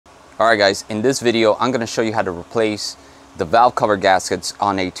Alright guys, in this video I'm going to show you how to replace the valve cover gaskets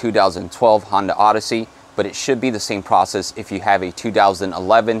on a 2012 Honda Odyssey, but it should be the same process if you have a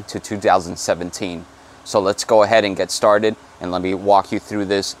 2011 to 2017. So let's go ahead and get started and let me walk you through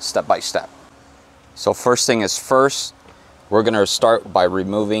this step by step. So first thing is first, we're going to start by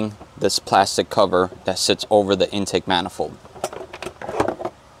removing this plastic cover that sits over the intake manifold.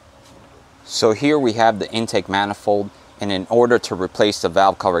 So here we have the intake manifold, and in order to replace the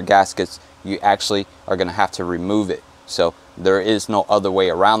valve cover gaskets, you actually are going to have to remove it. So there is no other way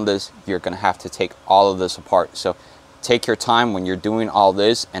around this. You're going to have to take all of this apart. So take your time when you're doing all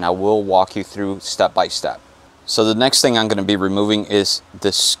this, and I will walk you through step by step. So the next thing I'm going to be removing is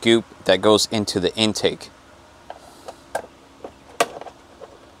the scoop that goes into the intake.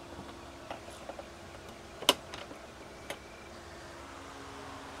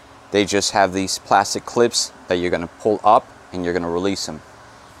 They just have these plastic clips that you're going to pull up and you're going to release them.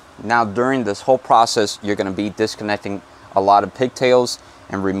 Now during this whole process, you're going to be disconnecting a lot of pigtails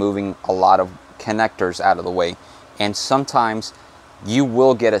and removing a lot of connectors out of the way. And sometimes you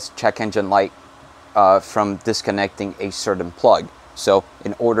will get a check engine light from disconnecting a certain plug. So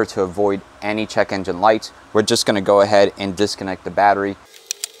in order to avoid any check engine lights, we're just going to go ahead and disconnect the battery.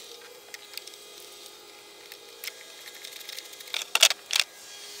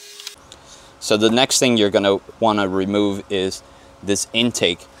 So the next thing you're going to want to remove is this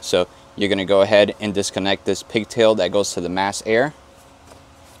intake. So you're going to go ahead and disconnect this pigtail that goes to the mass air.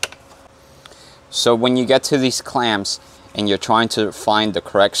 So when you get to these clamps and you're trying to find the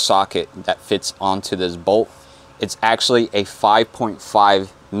correct socket that fits onto this bolt, it's actually a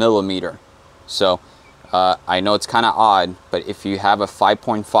 5.5 millimeter. So I know it's kind of odd, but if you have a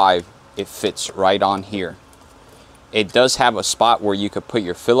 5.5, it fits right on here. It does have a spot where you could put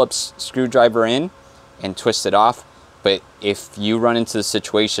your Phillips screwdriver in and twist it off, but if you run into the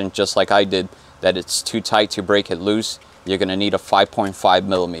situation just like I did, that it's too tight to break it loose, you're going to need a 5.5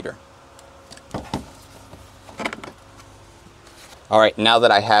 millimeter. Alright, now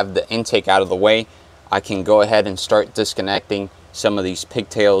that I have the intake out of the way, I can go ahead and start disconnecting some of these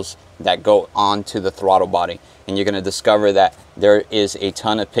pigtails that go onto the throttle body. And you're going to discover that there is a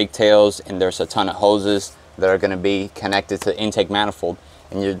ton of pigtails and there's a ton of hoses that are going to be connected to the intake manifold,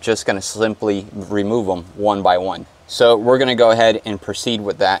 and you're just going to simply remove them one by one. So we're going to go ahead and proceed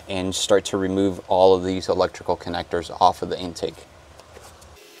with that and start to remove all of these electrical connectors off of the intake.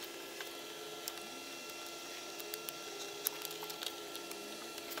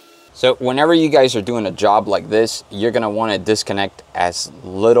 So whenever you guys are doing a job like this, you're going to want to disconnect as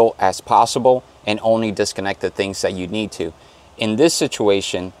little as possible and only disconnect the things that you need to. In this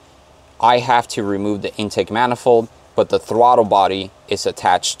situation, I have to remove the intake manifold, but the throttle body is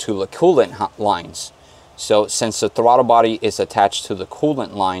attached to the coolant lines. So since the throttle body is attached to the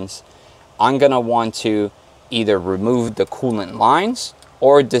coolant lines, I'm going to want to either remove the coolant lines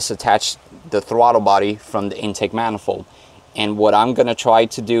or disattach the throttle body from the intake manifold. And what I'm going to try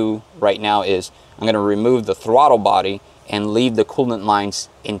to do right now is I'm going to remove the throttle body and leave the coolant lines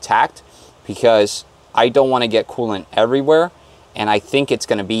intact, because I don't want to get coolant everywhere. And I think it's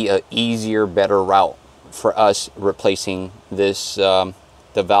going to be an easier, better route for us replacing this, the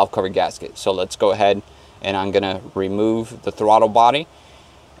valve cover gasket. So let's go ahead and I'm going to remove the throttle body.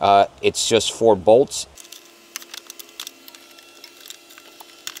 It's just 4 bolts.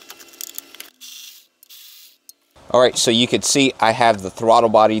 Alright, so you can see I have the throttle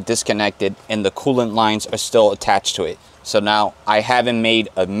body disconnected and the coolant lines are still attached to it. So now I haven't made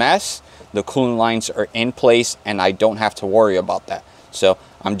a mess. The coolant lines are in place and I don't have to worry about that. So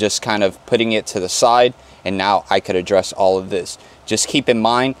I'm just kind of putting it to the side, and now I could address all of this. Just keep in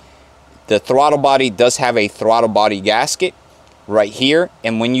mind, the throttle body does have a throttle body gasket right here,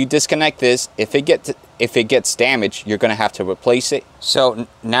 and when you disconnect this, if it gets damaged, you're going to have to replace it. So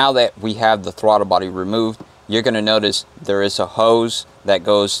now that we have the throttle body removed, you're going to notice there is a hose that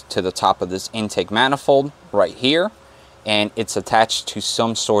goes to the top of this intake manifold right here, and it's attached to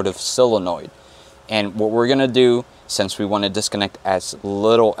some sort of solenoid. And what we're going to do, since we want to disconnect as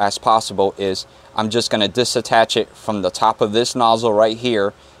little as possible, is I'm just going to disattach it from the top of this nozzle right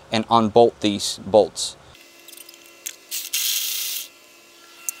here and unbolt these bolts.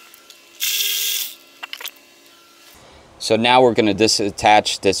 So now we're going to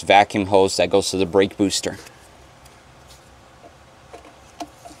disattach this vacuum hose that goes to the brake booster.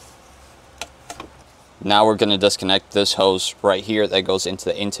 Now we're going to disconnect this hose right here that goes into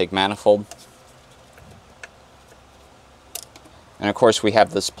the intake manifold. And of course we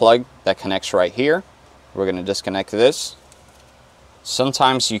have this plug that connects right here. We're going to disconnect this.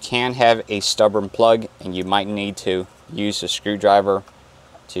 Sometimes you can have a stubborn plug and you might need to use a screwdriver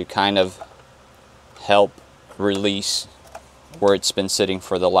to kind of help release where it's been sitting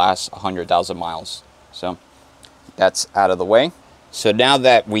for the last 100,000 miles. So that's out of the way. So now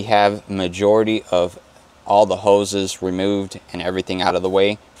that we have majority of all the hoses removed and everything out of the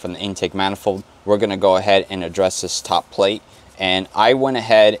way from the intake manifold, we're going to go ahead and address this top plate. And I went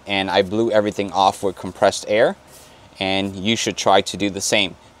ahead and I blew everything off with compressed air, and you should try to do the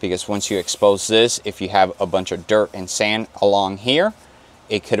same, because once you expose this, if you have a bunch of dirt and sand along here,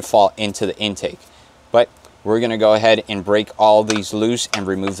 it could fall into the intake. But we're going to go ahead and break all these loose and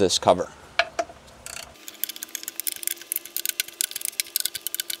remove this cover.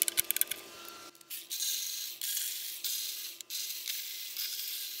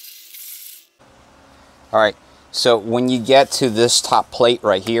 Alright, so when you get to this top plate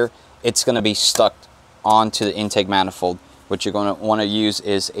right here, it's going to be stuck onto the intake manifold. What you're going to want to use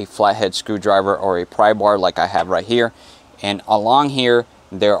is a flathead screwdriver or a pry bar like I have right here. And along here,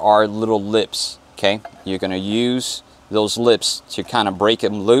 there are little lips, okay? You're going to use those lips to kind of break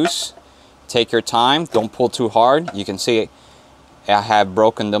them loose. Take your time, don't pull too hard. You can see I have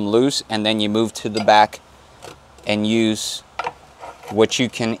broken them loose, and then you move to the back and use what you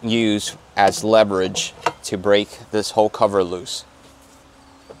can use as leverage to break this whole cover loose.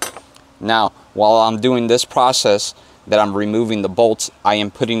 Now, while I'm doing this process that I'm removing the bolts, I am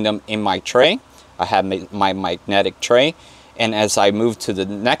putting them in my tray. I have my magnetic tray, and as I move to the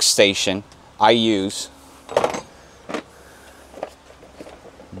next station, I use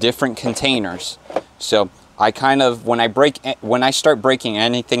different containers. So I kind of, when I start breaking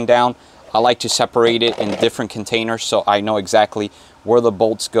anything down, I like to separate it in different containers so I know exactly where the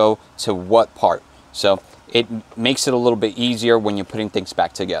bolts go to what part. So it makes it a little bit easier when you're putting things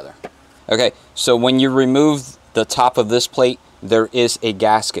back together. Okay, so when you remove the top of this plate, there is a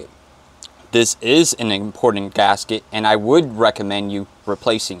gasket. This is an important gasket, and I would recommend you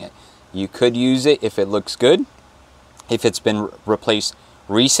replacing it. You could use it if it looks good, if it's been replaced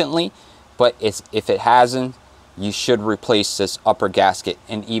recently, but if it hasn't, you should replace this upper gasket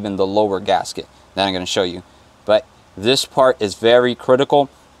and even the lower gasket that I'm going to show you. But this part is very critical,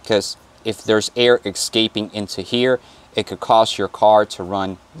 because if there's air escaping into here, it could cause your car to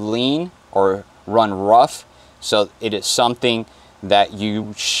run lean or run rough. So it is something that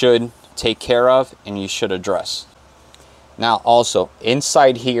you should take care of and you should address. Now also,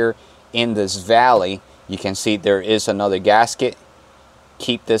 inside here in this valley, you can see there is another gasket.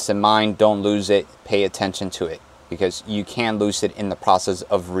 Keep this in mind, don't lose it, pay attention to it, because you can lose it in the process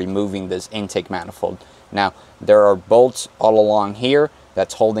of removing this intake manifold. Now, there are bolts all along here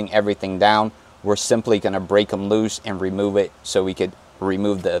that's holding everything down. We're simply going to break them loose and remove it so we could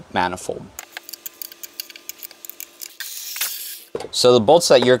remove the manifold. So the bolts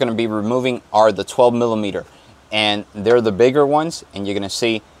that you're going to be removing are the 12mm, and they're the bigger ones, and you're going to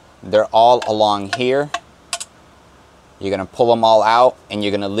see they're all along here. You're going to pull them all out, and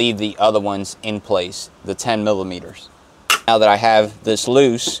you're going to leave the other ones in place, the 10mm. Now that I have this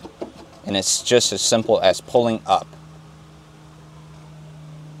loose, and it's just as simple as pulling up.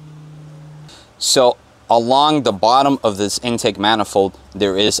 So along the bottom of this intake manifold,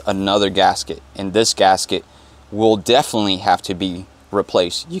 there is another gasket, and this gasket will definitely have to be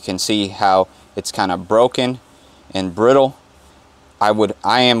replaced. You can see how it's kind of broken and brittle.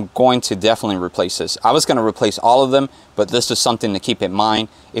 I am going to definitely replace this. I was going to replace all of them, but this is something to keep in mind.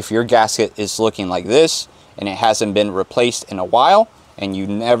 If your gasket is looking like this and it hasn't been replaced in a while, and you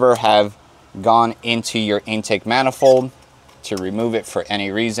never have gone into your intake manifold to remove it for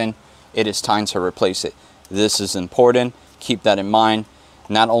any reason, it is time to replace it. This is important. Keep that in mind.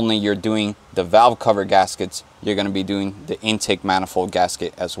 Not only you're doing the valve cover gaskets, you're going to be doing the intake manifold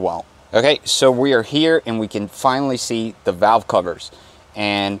gasket as well. Okay, so we are here and we can finally see the valve covers.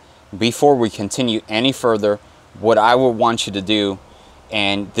 And before we continue any further, what I would want you to do,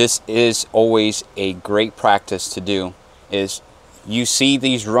 and this is always a great practice to do, is you see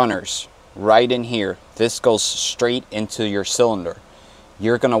these runners right in here. This goes straight into your cylinder.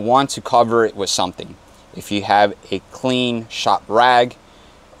 You're going to want to cover it with something. If you have a clean shop rag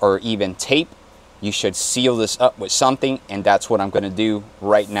or even tape, you should seal this up with something, and that's what I'm going to do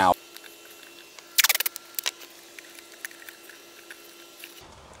right now.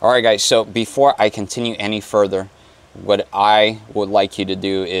 Alright guys, so before I continue any further, what I would like you to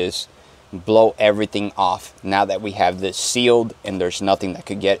do is blow everything off. Now that we have this sealed and there's nothing that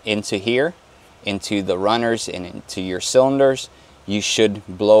could get into here, into the runners and into your cylinders, you should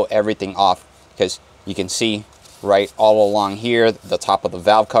blow everything off, because you can see right all along here, the top of the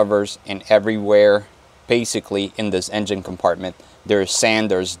valve covers, and everywhere basically in this engine compartment, there's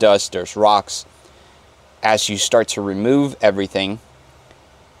sand, there's dust, there's rocks. As you start to remove everything,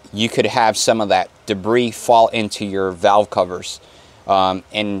 you could have some of that debris fall into your valve covers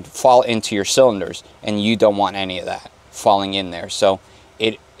and fall into your cylinders, and you don't want any of that falling in there. So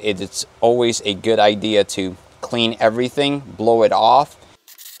it's always a good idea to clean everything, blow it off.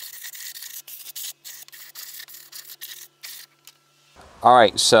 All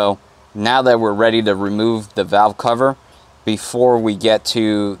right, so now that we're ready to remove the valve cover, before we get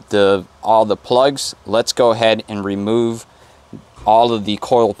to all the plugs, let's go ahead and remove all of the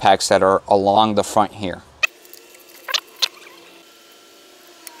coil packs that are along the front here.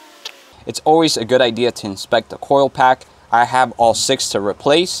 It's always a good idea to inspect the coil pack. I have all 6 to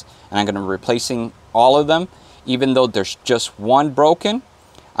replace, and I'm going to be replacing all of them. Even though there's just one broken,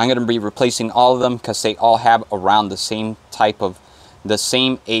 I'm going to be replacing all of them because they all have around the same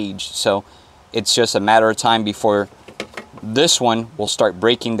age. So it's just a matter of time before this one will start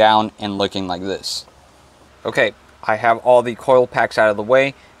breaking down and looking like this. Okay, I have all the coil packs out of the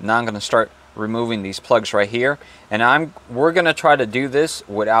way. Now I'm going to start removing these plugs right here, and we're going to try to do this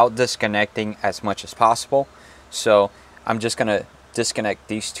without disconnecting as much as possible. So I'm just going to disconnect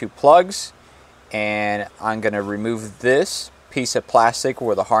these 2 plugs, and I'm going to remove this piece of plastic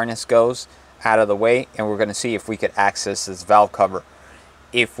where the harness goes out of the way, and we're going to see if we could access this valve cover.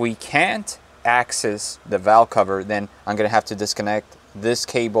 If we can't access the valve cover, then I'm going to have to disconnect this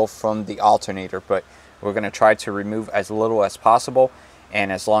cable from the alternator, but we're going to try to remove as little as possible,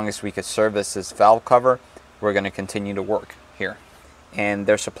 and as long as we could service this valve cover, we're going to continue to work here. And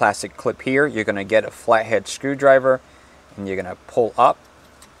there's a plastic clip here. You're going to get a flathead screwdriver, and you're going to pull up,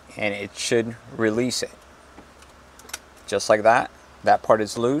 and it should release it. Just like that. That part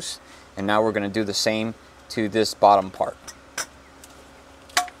is loose, and now we're going to do the same to this bottom part.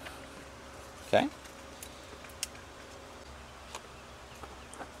 Okay.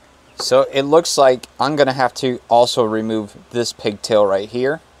 So it looks like I'm going to have to also remove this pigtail right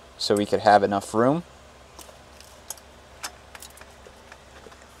here so we could have enough room.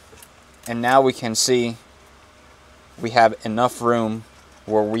 And now we can see we have enough room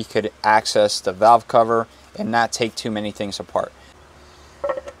where we could access the valve cover and not take too many things apart.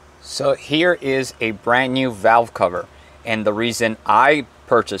 So here is a brand new valve cover, and the reason I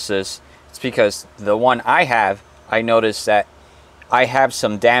purchased this is because the one I have, I noticed that I have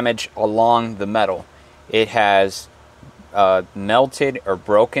some damage along the metal. It has melted or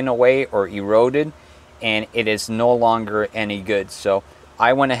broken away or eroded, and it is no longer any good. So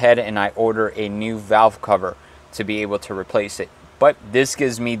I went ahead and I ordered a new valve cover to be able to replace it. But this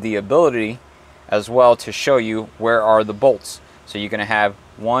gives me the ability as well to show you where are the bolts. So you're going to have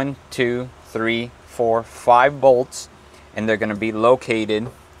 1, 2, 3, 4, 5 bolts, and they're going to be located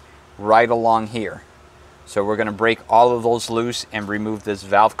right along here. So we're going to break all of those loose and remove this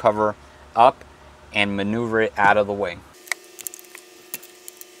valve cover up and maneuver it out of the way.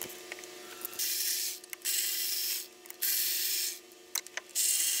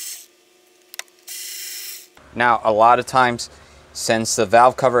 Now, a lot of times, since the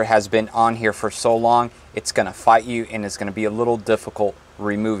valve cover has been on here for so long, it's going to fight you, and it's going to be a little difficult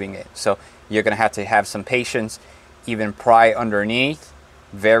removing it. So you're going to have some patience, even pry underneath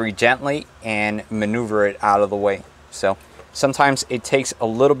very gently and maneuver it out of the way. So sometimes it takes a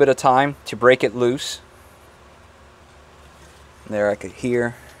little bit of time to break it loose. There, I could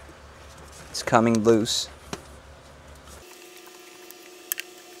hear it's coming loose.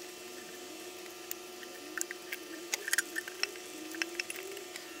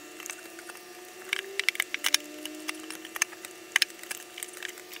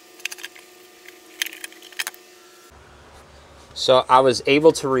 So I was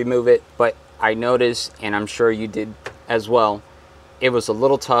able to remove it, but I noticed, and I'm sure you did as well, it was a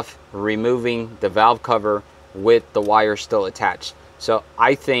little tough removing the valve cover with the wire still attached. So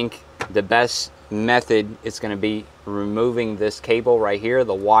I think the best method is going to be removing this cable right here,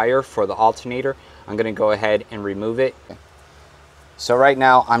 the wire for the alternator. I'm going to go ahead and remove it. So right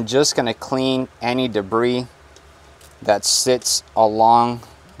now I'm just going to clean any debris that sits along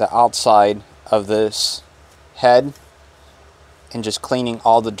the outside of this head, and just cleaning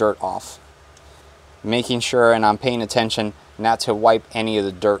all the dirt off, making sure, and I'm paying attention not to wipe any of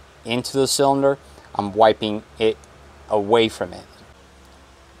the dirt into the cylinder. I'm wiping it away from it.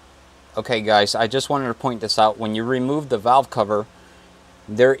 Okay guys, I just wanted to point this out. When you remove the valve cover,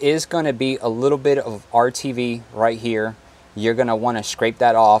 there is going to be a little bit of RTV right here. You're going to want to scrape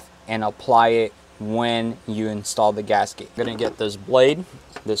that off and apply it when you install the gasket. I'm going to get this blade,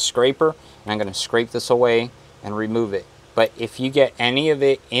 this scraper, and I'm going to scrape this away and remove it. But if you get any of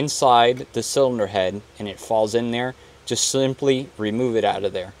it inside the cylinder head and it falls in there, just simply remove it out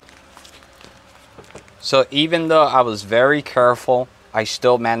of there. So even though I was very careful I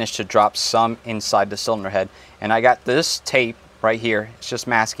still managed to drop some inside the cylinder head. And I got this tape right here. It's just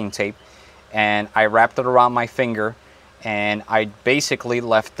masking tape. And I wrapped it around my finger, and I basically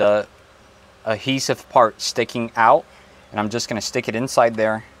left the adhesive part sticking out. And I'm just gonna stick it inside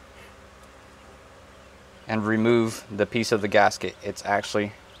there and remove the piece of the gasket. It's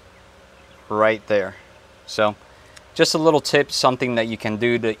actually right there. So just a little tip, something that you can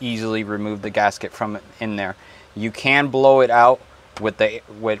do to easily remove the gasket from in there. You can blow it out with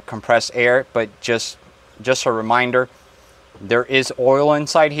compressed air, but just a reminder, there is oil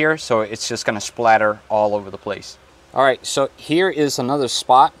inside here, so it's just gonna splatter all over the place. All right, so here is another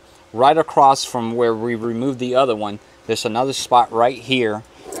spot right across from where we removed the other one. There's another spot right here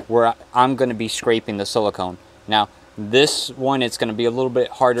where I'm gonna be scraping the silicone. Now, this one, it's gonna be a little bit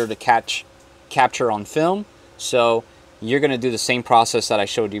harder to capture on film, so you're gonna do the same process that I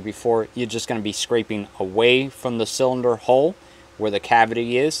showed you before. You're just gonna be scraping away from the cylinder hole where the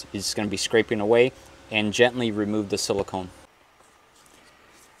cavity is. You're just gonna be scraping away and gently remove the silicone.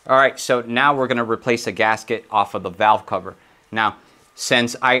 All right, so now we're gonna replace the gasket off of the valve cover. Now,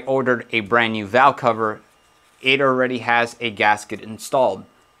 since I ordered a brand new valve cover, it already has a gasket installed.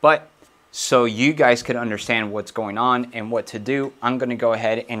 But so you guys could understand what's going on and what to do, I'm gonna go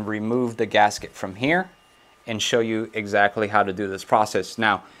ahead and remove the gasket from here and show you exactly how to do this process.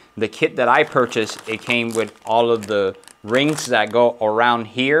 Now, the kit that I purchased, it came with all of the rings that go around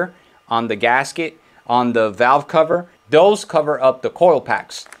here on the gasket, on the valve cover. Those cover up the coil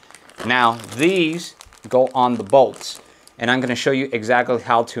packs. Now, these go on the bolts, and I'm gonna show you exactly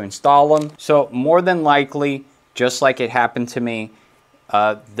how to install them. So more than likely, just like it happened to me,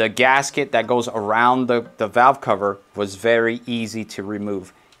 the gasket that goes around the valve cover was very easy to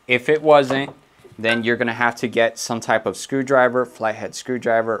remove. If it wasn't, then you're gonna have to get some type of screwdriver, flathead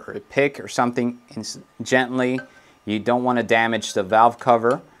screwdriver, or a pick or something, and gently, you don't wanna damage the valve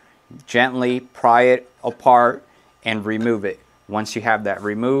cover, gently pry it apart and remove it. Once you have that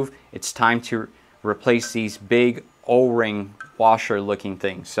removed, it's time to replace these big O-ring washer looking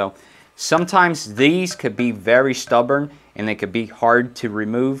things. So sometimes these could be very stubborn and they could be hard to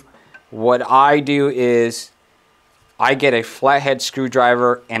remove. What I do is I get a flathead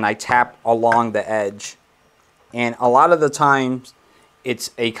screwdriver and I tap along the edge. And a lot of the times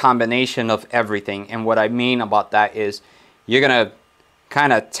it's a combination of everything. And what I mean about that is you're gonna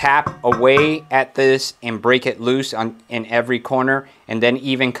kind of tap away at this and break it loose in every corner, and then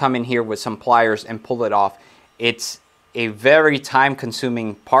even come in here with some pliers and pull it off. It's a very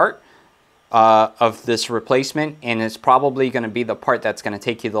time-consuming part of this replacement, and it's probably going to be the part that's going to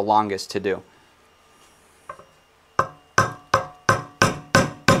take you the longest to do.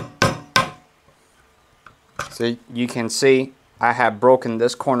 So you can see I have broken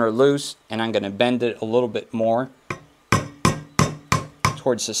this corner loose, and I'm going to bend it a little bit more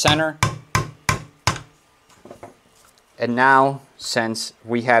towards the center. And now, since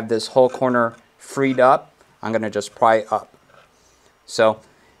we have this whole corner freed up, I'm gonna just pry it up. So,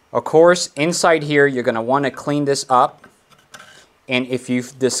 of course, inside here, you're gonna wanna clean this up. And if you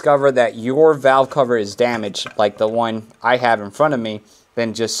discover that your valve cover is damaged, like the one I have in front of me,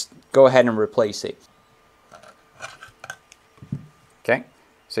 then just go ahead and replace it. Okay,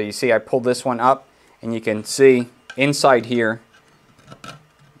 so you see I pulled this one up, and you can see inside here,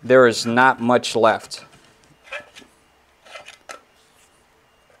 there is not much left. You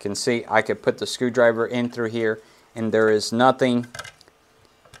can see I could put the screwdriver in through here, and there is nothing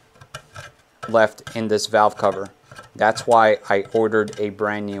left in this valve cover. That's why I ordered a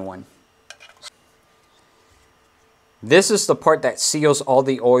brand new one. This is the part that seals all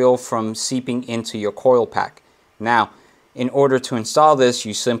the oil from seeping into your coil pack. Now, in order to install this,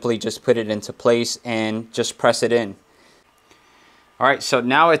 you simply just put it into place and just press it in. All right, so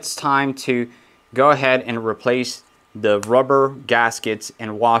now it's time to go ahead and replace the rubber gaskets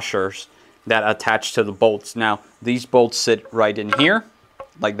and washers that attach to the bolts. Now, these bolts sit right in here,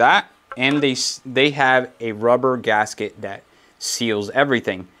 like that, and they have a rubber gasket that seals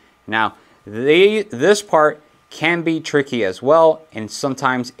everything. Now, this part can be tricky as well, and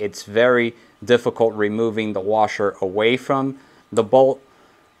sometimes it's very difficult removing the washer away from the bolt.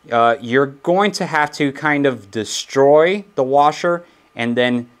 You're going to have to kind of destroy the washer and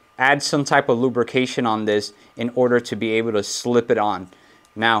then add some type of lubrication on this in order to be able to slip it on.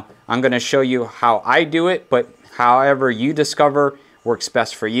 Now, I'm going to show you how I do it, but however you discover works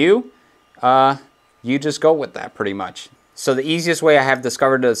best for you, you just go with that pretty much. So the easiest way I have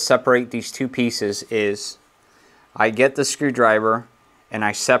discovered to separate these two pieces is I get the screwdriver and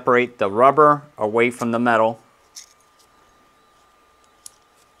I separate the rubber away from the metal.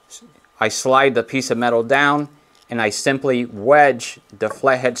 I slide the piece of metal down, and I simply wedge the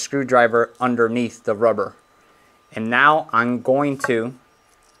flathead screwdriver underneath the rubber. And now I'm going to,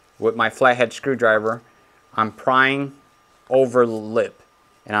 with my flathead screwdriver, I'm prying over the lip,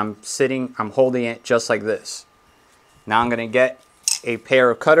 and I'm holding it just like this. Now I'm going to get a pair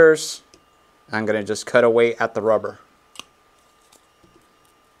of cutters. I'm going to just cut away at the rubber.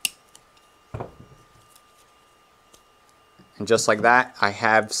 And just like that, I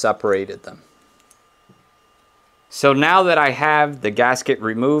have separated them. So now that I have the gasket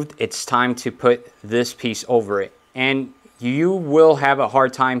removed, it's time to put this piece over it. And you will have a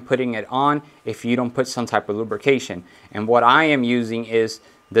hard time putting it on if you don't put some type of lubrication. And what I am using is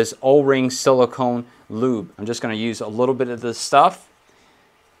this O-ring silicone lube. I'm just going to use a little bit of this stuff.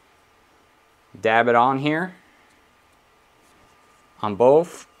 Dab it on here. On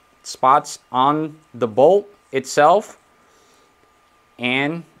both spots on the bolt itself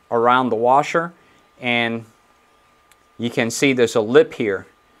and around the washer. And you can see there's a lip here.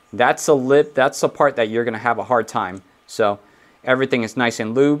 That's a lip, that's the part that you're going to have a hard time. So everything is nice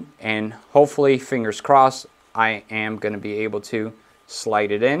and lubed, and hopefully, fingers crossed, I am going to be able to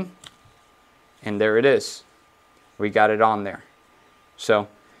slide it in. And there it is. We got it on there. So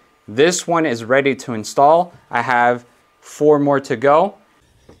this one is ready to install. I have 4 more to go.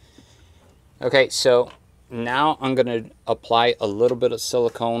 Okay, so now I'm going to apply a little bit of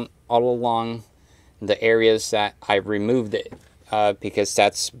silicone all along the areas that I removed it, because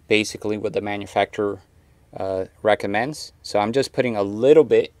that's basically what the manufacturer recommends. So I'm just putting a little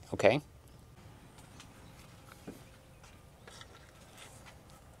bit, okay?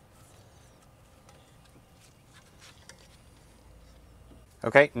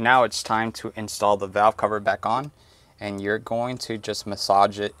 Okay, now it's time to install the valve cover back on, and you're going to just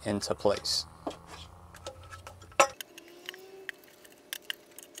massage it into place.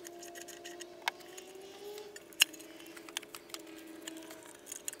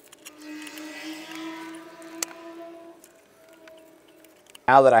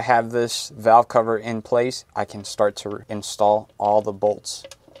 Now that I have this valve cover in place, I can start to install all the bolts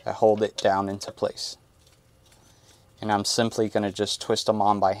that hold it down into place. And I'm simply going to just twist them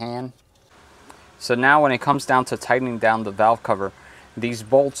on by hand. So now when it comes down to tightening down the valve cover, these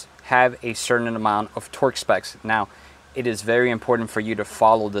bolts have a certain amount of torque specs. Now, it is very important for you to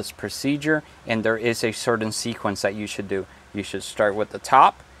follow this procedure, and there is a certain sequence that you should do. You should start with the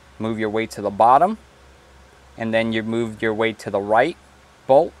top, move your way to the bottom, and then you move your way to the right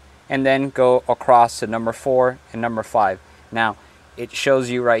bolt, and then go across to number 4 and number 5. Now, it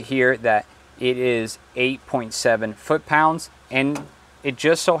shows you right here that it is 8.7 foot-pounds, and it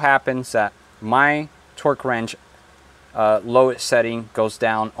just so happens that my torque wrench lowest setting goes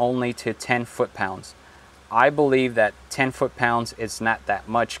down only to 10 foot-pounds. I believe that 10 foot-pounds is not that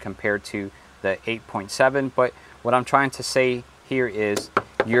much compared to the 8.7, but what I'm trying to say here is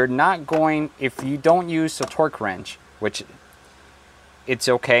you're not going, if you don't use the torque wrench, which it's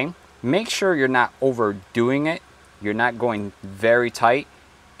okay, make sure you're not overdoing it. You're not going very tight.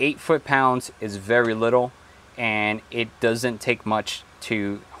 8 foot-pounds is very little, and it doesn't take much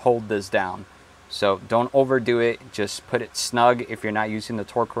to hold this down. So don't overdo it. Just put it snug if you're not using the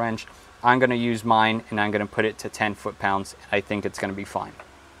torque wrench. I'm going to use mine, and I'm going to put it to 10 foot-pounds. I think it's going to be fine.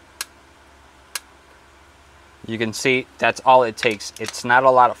 You can see that's all it takes. It's not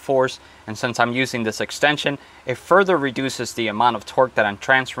a lot of force, and since I'm using this extension, it further reduces the amount of torque that I'm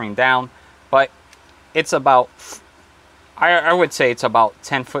transferring down, but it's about, I would say it's about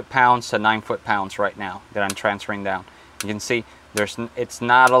 10 foot-pounds to 9 foot-pounds right now that I'm transferring down. You can see it's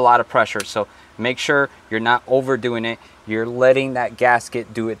not a lot of pressure, so make sure you're not overdoing it. You're letting that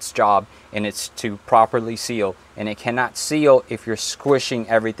gasket do its job, and it's to properly seal, and it cannot seal if you're squishing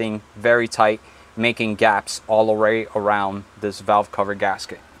everything very tight, making gaps all the way around this valve cover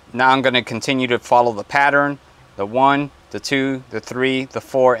gasket. Now I'm going to continue to follow the pattern, the 1, the 2, the 3, the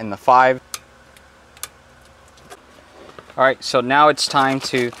 4, and the 5. Alright, so now it's time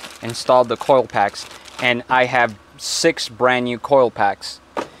to install the coil packs, and I have 6 brand new coil packs.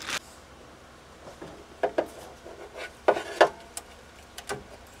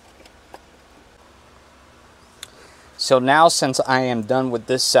 So now, since I am done with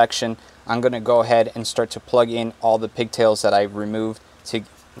this section, I'm going to go ahead and start to plug in all the pigtails that I removed to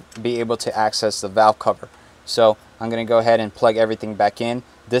be able to access the valve cover. So I'm going to go ahead and plug everything back in.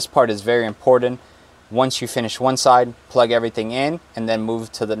 This part is very important. Once you finish one side, plug everything in and then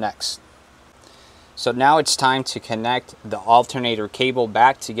move to the next. So now it's time to connect the alternator cable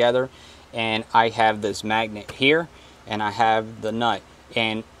back together, and I have this magnet here and I have the nut,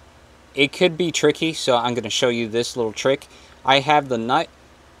 and it could be tricky, so I'm going to show you this little trick. I have the nut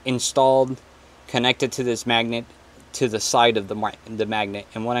installed, connected to this magnet to the side of the magnet.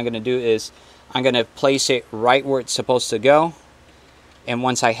 And what I'm going to do is I'm going to place it right where it's supposed to go. And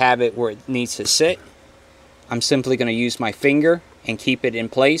once I have it where it needs to sit, I'm simply going to use my finger and keep it in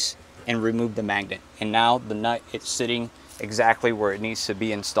place and remove the magnet. And now the nut is sitting exactly where it needs to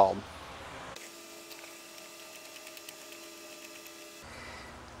be installed.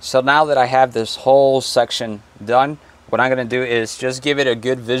 So now that I have this whole section done, what I'm going to do is just give it a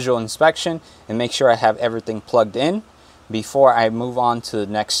good visual inspection and make sure I have everything plugged in before I move on to the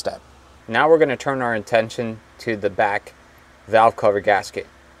next step. Now we're going to turn our attention to the back valve cover gasket.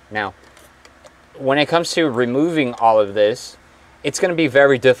 Now, when it comes to removing all of this, it's going to be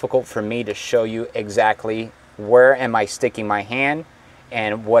very difficult for me to show you exactly where am I sticking my hand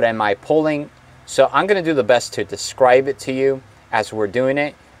and what am I pulling. So I'm going to do the best to describe it to you as we're doing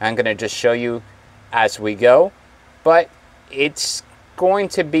it. I'm going to just show you as we go, but it's going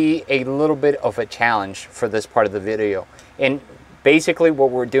to be a little bit of a challenge for this part of the video. And basically what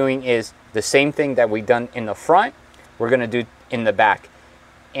we're doing is the same thing that we've done in the front, we're going to do in the back.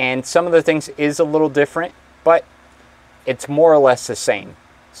 And some of the things is a little different, but it's more or less the same.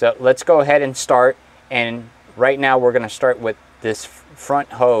 So let's go ahead and start. And right now we're going to start with this front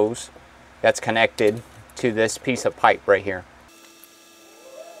hose that's connected to this piece of pipe right here.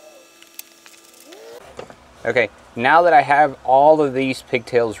 Okay, now that I have all of these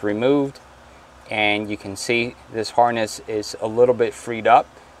pigtails removed, and you can see this harness is a little bit freed up,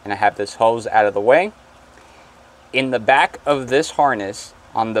 and I have this hose out of the way. In the back of this harness,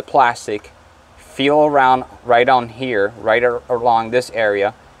 on the plastic, feel around right on here, right along this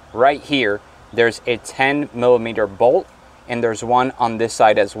area, right here, there's a 10mm bolt, and there's one on this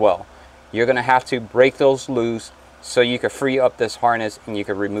side as well. You're gonna have to break those loose so you can free up this harness and you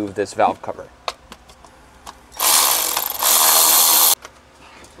can remove this valve cover.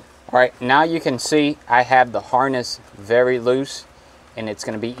 All right, now you can see I have the harness very loose, and it's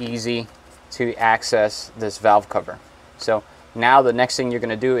going to be easy to access this valve cover. So now the next thing you're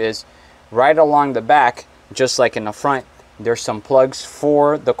going to do is right along the back, just like in the front, there's some plugs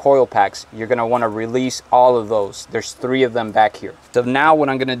for the coil packs. You're going to want to release all of those. There's 3 of them back here. So now what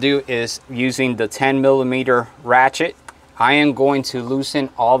I'm going to do is, using the 10mm ratchet, I am going to loosen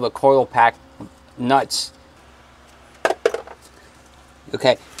all the coil pack nuts.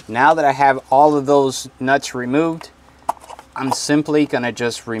 Okay, now that I have all of those nuts removed, I'm simply going to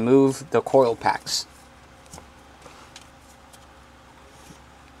just remove the coil packs.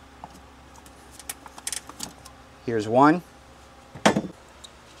 Here's one.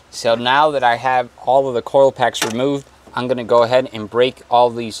 So now that I have all of the coil packs removed, I'm going to go ahead and break all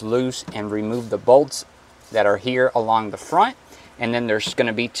these loose and remove the bolts that are here along the front. And then there's going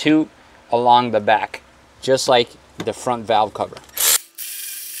to be 2 along the back, just like the front valve cover.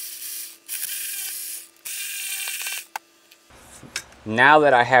 Now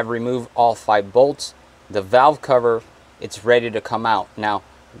that I have removed all 5 bolts, the valve cover, it's ready to come out. Now,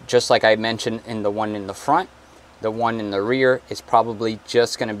 just like I mentioned in the one in the front, the one in the rear is probably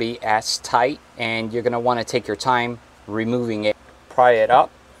just going to be as tight, and you're going to want to take your time removing it. Pry it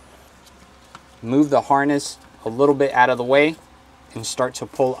up, move the harness a little bit out of the way, and start to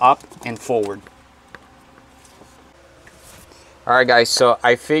pull up and forward. Alright guys, so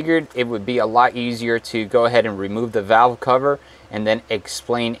I figured it would be a lot easier to go ahead and remove the valve cover and then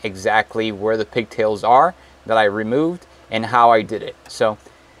explain exactly where the pigtails are that I removed and how I did it. So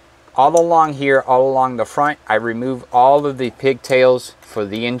all along here, all along the front, I removed all of the pigtails for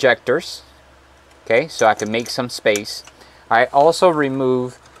the injectors. Okay, so I can make some space. I also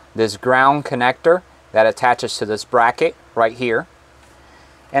removed this ground connector that attaches to this bracket right here.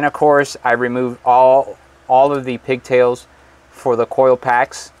 And of course, I removed all of the pigtails for the coil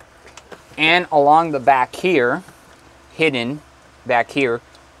packs. And along the back here, hidden back here,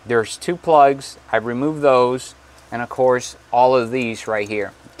 there's 2 plugs. I removed those, and of course all of these right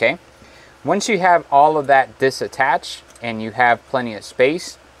here. Okay, once you have all of that disattached and you have plenty of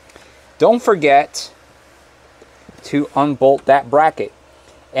space, don't forget to unbolt that bracket.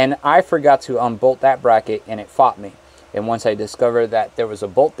 And I forgot to unbolt that bracket, and it fought me. And once I discovered that there was a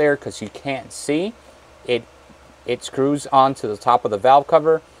bolt there, because you can't see it, it screws onto the top of the valve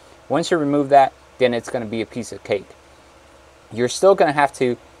cover. Once you remove that, then it's going to be a piece of cake. You're still going to have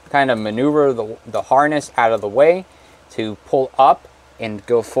to kind of maneuver the harness out of the way to pull up and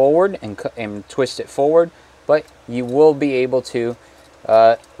go forward and twist it forward, but you will be able to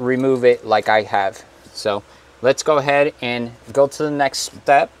remove it like I have. So let's go ahead and go to the next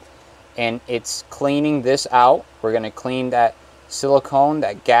step, and it's cleaning this out. We're going to clean that silicone,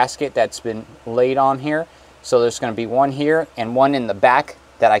 that gasket that's been laid on here. So there's going to be one here and one in the back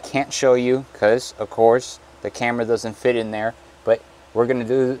that I can't show you because, of course, the camera doesn't fit in there, but we're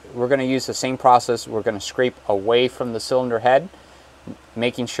gonna use the same process. We're gonna scrape away from the cylinder head,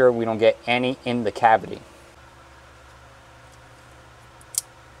 making sure we don't get any in the cavity.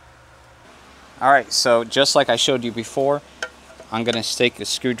 All right, so just like I showed you before, I'm gonna stick a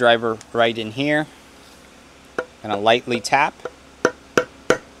screwdriver right in here. Gonna lightly tap.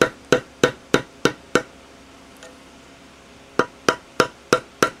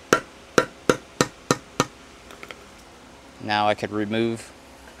 Now I could remove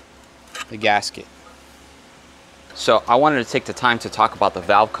the gasket. So I wanted to take the time to talk about the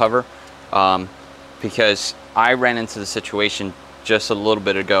valve cover because I ran into the situation just a little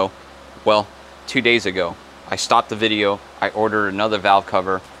bit ago. Well, 2 days ago. I stopped the video, I ordered another valve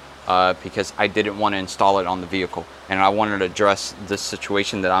cover because I didn't want to install it on the vehicle, and I wanted to address this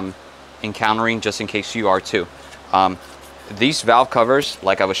situation that I'm encountering just in case you are too. These valve covers,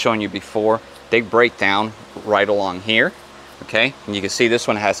 like I was showing you before, they break down right along here, okay? And you can see this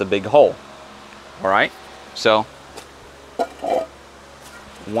one has a big hole, all right? So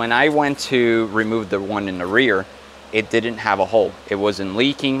when I went to remove the one in the rear, it didn't have a hole. It wasn't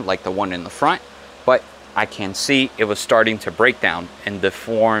leaking like the one in the front, but I can see it was starting to break down and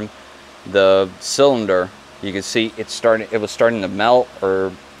deform the cylinder. You can see it was starting to melt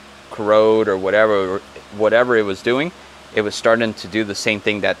or corrode or whatever it was doing. It was starting to do the same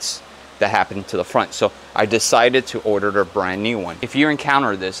thing that happened to the front. So I decided to order a brand new one. If you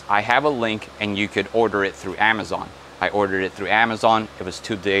encounter this, I have a link and you could order it through Amazon. I ordered it through Amazon. It was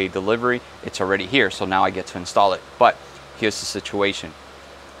 2-day delivery. It's already here, so now I get to install it. But here's the situation.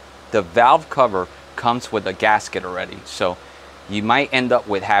 The valve cover comes with a gasket already. So you might end up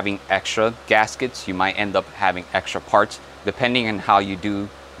with having extra gaskets. You might end up having extra parts, depending on how you do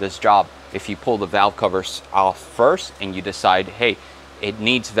this job. If you pull the valve covers off first and you decide, hey, it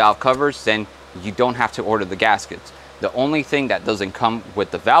needs valve covers, then you don't have to order the gaskets. The only thing that doesn't come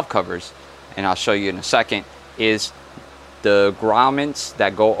with the valve covers, and I'll show you in a second, is the grommets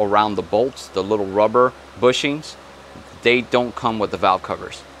that go around the bolts, the little rubber bushings. They don't come with the valve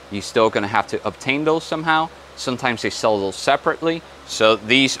covers. You're still gonna have to obtain those somehow. Sometimes they sell those separately. So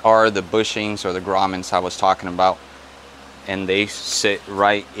these are the bushings or the grommets I was talking about, and they sit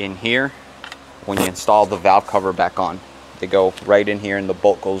right in here when you install the valve cover back on. They go right in here and the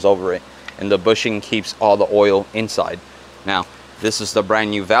bolt goes over it, and the bushing keeps all the oil inside. Now, this is the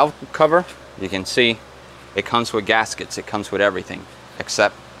brand new valve cover. You can see it comes with gaskets, it comes with everything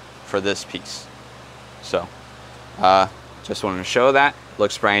except for this piece. So just wanted to show that.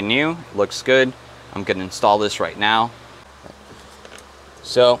 Looks brand new, looks good. I'm gonna install this right now.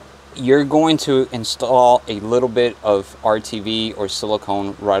 So you're going to install a little bit of RTV or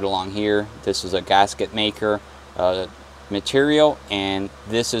silicone right along here. This is a gasket maker material, and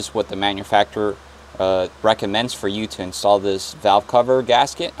this is what the manufacturer recommends for you to install this valve cover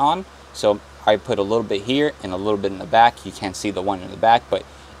gasket on. So I put a little bit here and a little bit in the back. You can't see the one in the back, but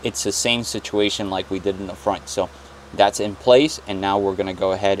it's the same situation like we did in the front. So that's in place, and now we're gonna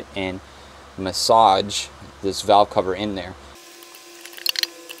go ahead and massage this valve cover in there.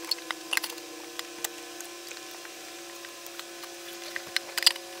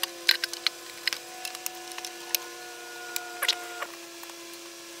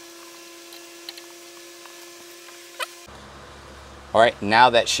 All right, now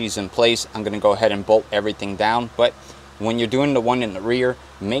that she's in place, I'm gonna go ahead and bolt everything down. But when you're doing the one in the rear,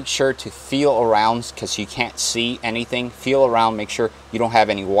 make sure to feel around, because you can't see anything. Feel around, make sure you don't have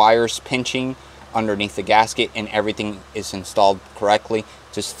any wires pinching underneath the gasket and everything is installed correctly.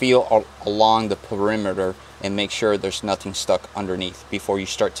 Just feel along the perimeter and make sure there's nothing stuck underneath before you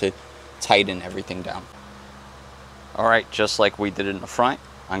start to tighten everything down. All right, just like we did in the front,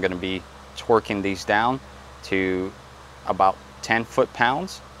 I'm gonna be torquing these down to about 10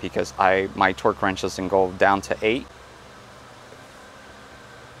 foot-pounds because my torque wrench doesn't go down to 8.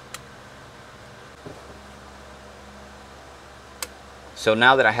 So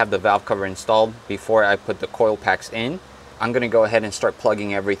now that I have the valve cover installed, before I put the coil packs in, I'm gonna go ahead and start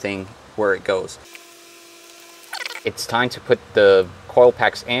plugging everything where it goes. It's time to put the coil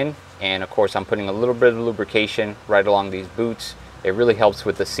packs in, and of course I'm putting a little bit of lubrication right along these boots. It really helps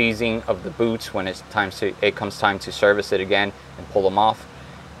with the seizing of the boots when it comes time to service it again and pull them off.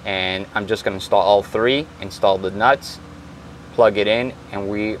 And I'm just going to install all three, install the nuts, plug it in, and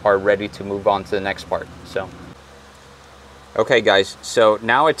we are ready to move on to the next part. So, okay guys, so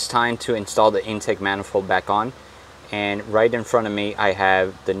now it's time to install the intake manifold back on. And right in front of me I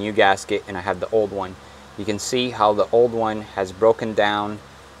have the new gasket and I have the old one. You can see how the old one has broken down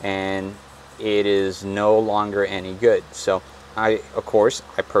and it is no longer any good. So of course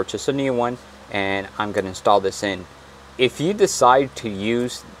I purchased a new one, and I'm going to install this in. If you decide to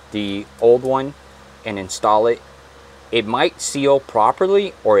use the old one and install it, it might seal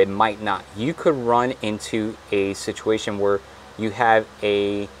properly or it might not. You could run into a situation where you have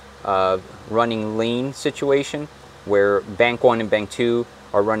a running lean situation where bank 1 and bank 2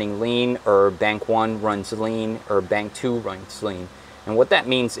 are running lean, or bank 1 runs lean, or bank 2 runs lean. And what that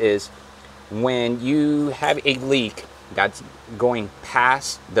means is when you have a leak that's going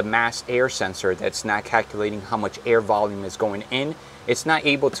past the mass air sensor that's not calculating how much air volume is going in, it's not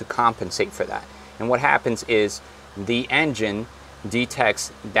able to compensate for that. And what happens is the engine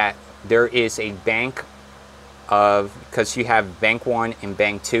detects that there is a bank of, because you have bank 1 and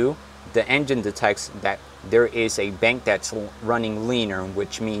bank 2, the engine detects that there is a bank that's running leaner,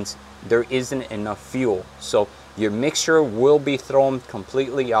 which means there isn't enough fuel. So your mixture will be thrown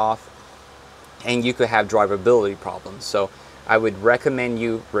completely off and you could have drivability problems. So I would recommend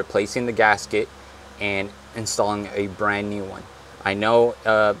you replacing the gasket and installing a brand new one. I know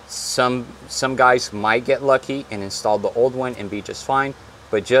some guys might get lucky and install the old one and be just fine,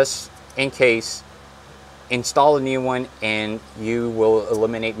 but just in case, install a new one and you will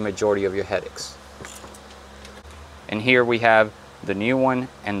eliminate the majority of your headaches. And here we have the new one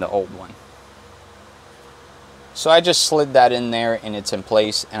and the old one. So I just slid that in there and it's in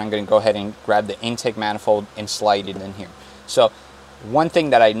place, and I'm going to go ahead and grab the intake manifold and slide it in here. So one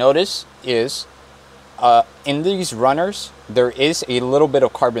thing that I noticed is in these runners, there is a little bit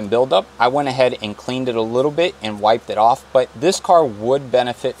of carbon buildup. I went ahead and cleaned it a little bit and wiped it off, but this car would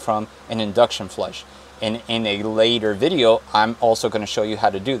benefit from an induction flush. And in a later video, I'm also going to show you how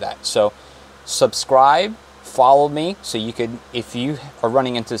to do that. So subscribe, follow me, so you could, if you are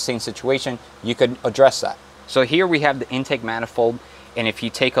running into the same situation, you could address that. So here we have the intake manifold, and if you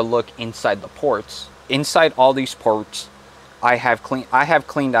take a look inside the ports, inside all these ports, I have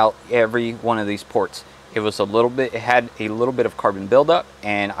cleaned out every one of these ports. It had a little bit of carbon buildup,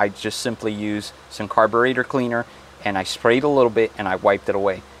 and I just simply used some carburetor cleaner and I sprayed a little bit and I wiped it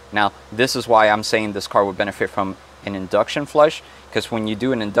away. Now, this is why I'm saying this car would benefit from an induction flush, because when you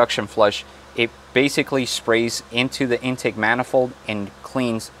do an induction flush, it basically sprays into the intake manifold and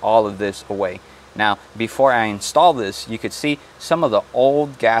cleans all of this away. Now, before I install this, you could see some of the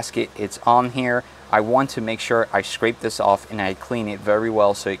old gasket, it's on here. I want to make sure I scrape this off and I clean it very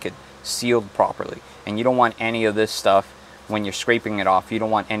well so it could seal properly. And you don't want any of this stuff when you're scraping it off. You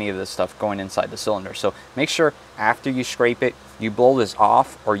don't want any of this stuff going inside the cylinder. So make sure after you scrape it, you blow this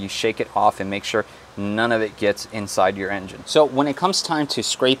off or you shake it off and make sure none of it gets inside your engine. So when it comes time to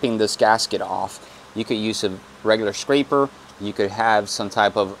scraping this gasket off, you could use a regular scraper. You could have some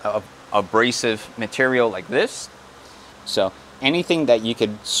type of abrasive material like this. So anything that you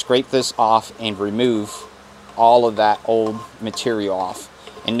could scrape this off and remove all of that old material off.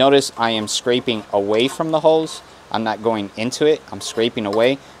 And notice I am scraping away from the hose. I'm not going into it, I'm scraping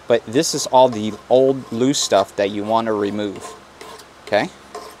away, but this is all the old loose stuff that you want to remove. Okay,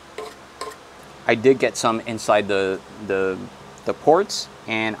 I did get some inside the ports,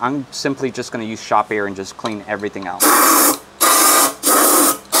 and I'm simply just going to use shop air and just clean everything out.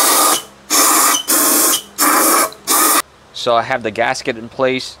 So I have the gasket in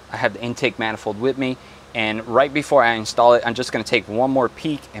place, I have the intake manifold with me, and right before I install it, I'm just going to take one more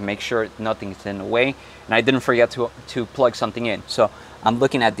peek and make sure nothing's in the way. And I didn't forget to plug something in. So I'm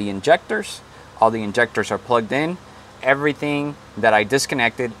looking at the injectors. All the injectors are plugged in. Everything that I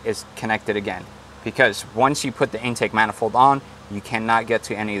disconnected is connected again, because once you put the intake manifold on, you cannot get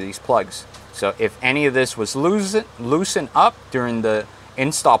to any of these plugs. So if any of this was loosened up during the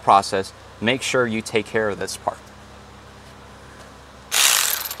install process, make sure you take care of this part.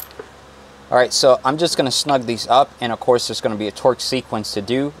 All right, so I'm just gonna snug these up, and of course there's gonna be a torque sequence to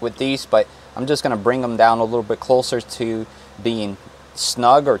do with these, but I'm just gonna bring them down a little bit closer to being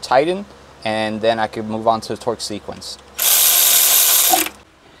snug or tightened, and then I can move on to the torque sequence.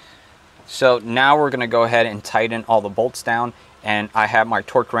 So now we're gonna go ahead and tighten all the bolts down, and I have my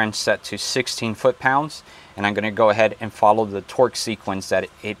torque wrench set to 16 foot-pounds, and I'm gonna go ahead and follow the torque sequence that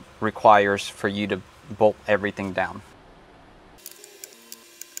it requires for you to bolt everything down.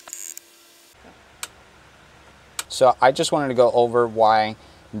 So I just wanted to go over why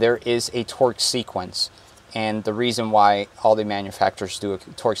there is a torque sequence, and the reason why all the manufacturers do a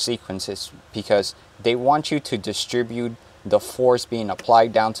torque sequence is because they want you to distribute the force being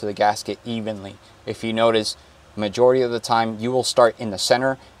applied down to the gasket evenly. If you notice, majority of the time you will start in the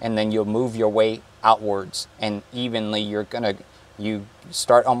center and then you'll move your way outwards, and evenly you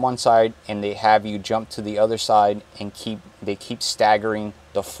start on one side and they have you jump to the other side, and they keep staggering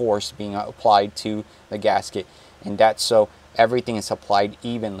the force being applied to the gasket. And that's so everything is applied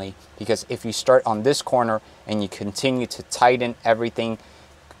evenly. Because if you start on this corner and you continue to tighten everything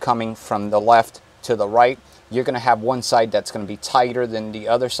coming from the left to the right, you're going to have one side that's going to be tighter than the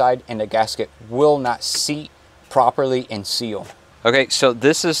other side, and the gasket will not seat properly and seal. Okay, so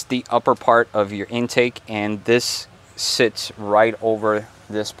this is the upper part of your intake, and this sits right over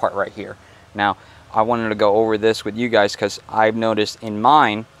this part right here. Now, I wanted to go over this with you guys because I've noticed in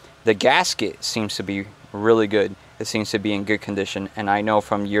mine, the gasket seems to be really good. It seems to be in good condition, and I know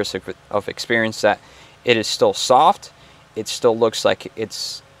from years of experience that it is still soft. It still looks like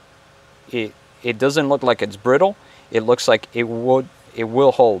it doesn't look like it's brittle. It looks like it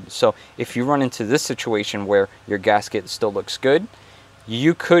will hold. So if you run into this situation where your gasket still looks good,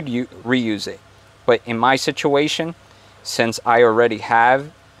 you could reuse it. But in my situation, since I already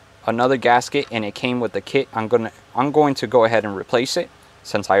have another gasket and it came with the kit, I'm going to go ahead and replace it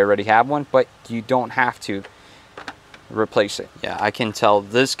since I already have one, but you don't have to replace it. Yeah, I can tell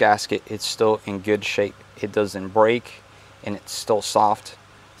this gasket is still in good shape. It doesn't break and it's still soft.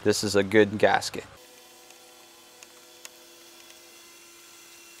 This is a good gasket.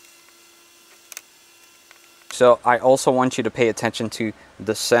 So I also want you to pay attention to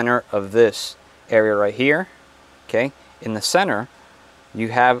the center of this area right here. Okay, in the center you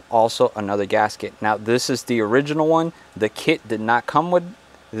have also another gasket. Now this is the original one. The kit did not come with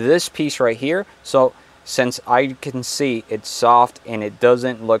this piece right here. So since I can see it's soft and it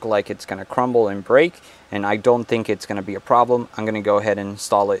doesn't look like it's going to crumble and break, and I don't think it's going to be a problem, I'm going to go ahead and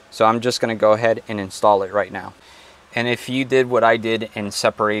install it. So I'm just going to go ahead and install it right now. And if you did what I did and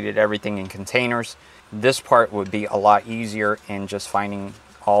separated everything in containers, this part would be a lot easier in just finding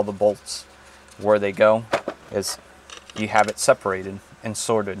all the bolts where they go, as you have it separated and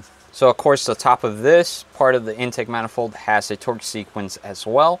sorted. So of course the top of this part of the intake manifold has a torque sequence as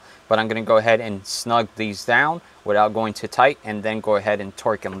well, but I'm going to go ahead and snug these down without going too tight, and then go ahead and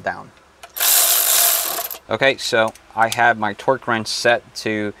torque them down. Okay, so I have my torque wrench set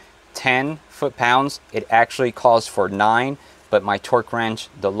to 10 foot-pounds. It actually calls for 9, but my torque wrench,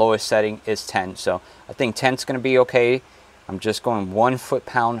 the lowest setting is 10. So I think 10 is going to be okay. I'm just going 1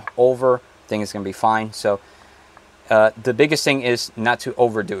 foot-pound over. I think it's going to be fine. So the biggest thing is not to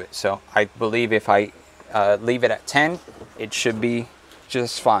overdo it. So I believe if I leave it at 10, it should be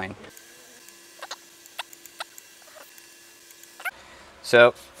just fine.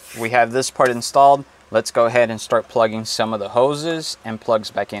 So we have this part installed. Let's go ahead and start plugging some of the hoses and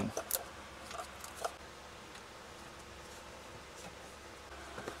plugs back in.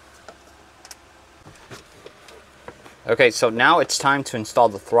 Okay, so now it's time to install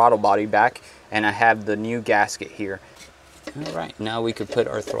the throttle body back, and I have the new gasket here. All right, now we could put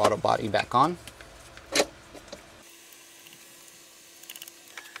our throttle body back on.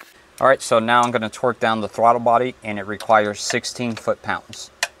 All right, so now I'm going to torque down the throttle body, and it requires 16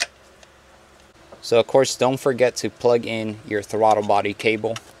 foot-pounds. So of course, don't forget to plug in your throttle body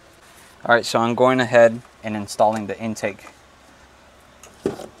cable. All right, so I'm going ahead and installing the intake.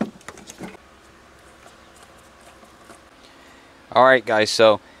 All right guys,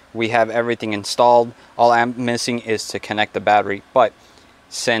 so we have everything installed. All I'm missing is to connect the battery, but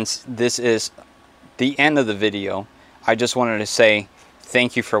since this is the end of the video, I just wanted to say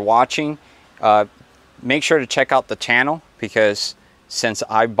thank you for watching. Make sure to check out the channel, because since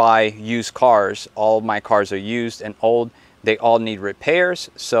I buy used cars, all of my cars are used and old. They all need repairs.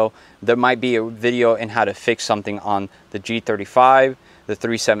 So there might be a video in how to fix something on the G35, the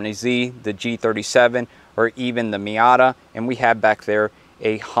 370Z, the G37, or even the Miata. And we have back there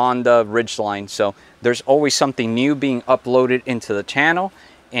a Honda Ridgeline. So there's always something new being uploaded into the channel,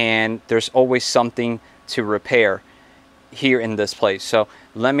 and there's always something to repair here in this place. So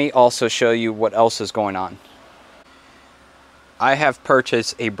let me also show you what else is going on. I have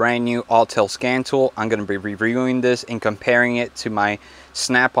purchased a brand new Autel scan tool. I'm going to be reviewing this and comparing it to my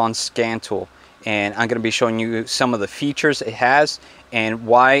Snap-on scan tool, and I'm going to be showing you some of the features it has and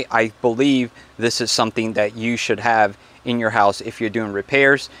why I believe this is something that you should have in your house if you're doing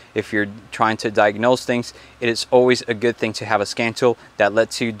repairs, if you're trying to diagnose things. It is always a good thing to have a scan tool that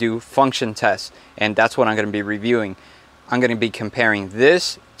lets you do function tests, and that's what I'm going to be reviewing. I'm going to be comparing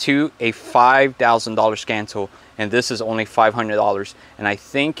this to a $5,000 scan tool, and this is only $500, and I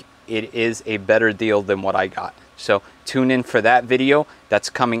think it is a better deal than what I got. So tune in for that video. That's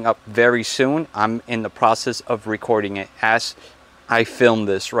coming up very soon. I'm in the process of recording it as I film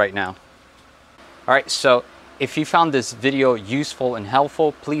this right now. All right, so if you found this video useful and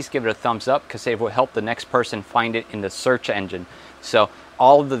helpful, please give it a thumbs up, because it will help the next person find it in the search engine. So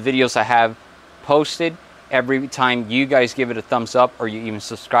all of the videos I have posted, every time you guys give it a thumbs up or you even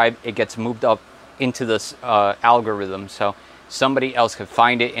subscribe, it gets moved up into this algorithm, so somebody else could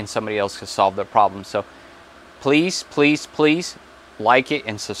find it and somebody else could solve the problem. So please, please, please like it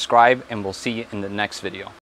and subscribe, and we'll see you in the next video.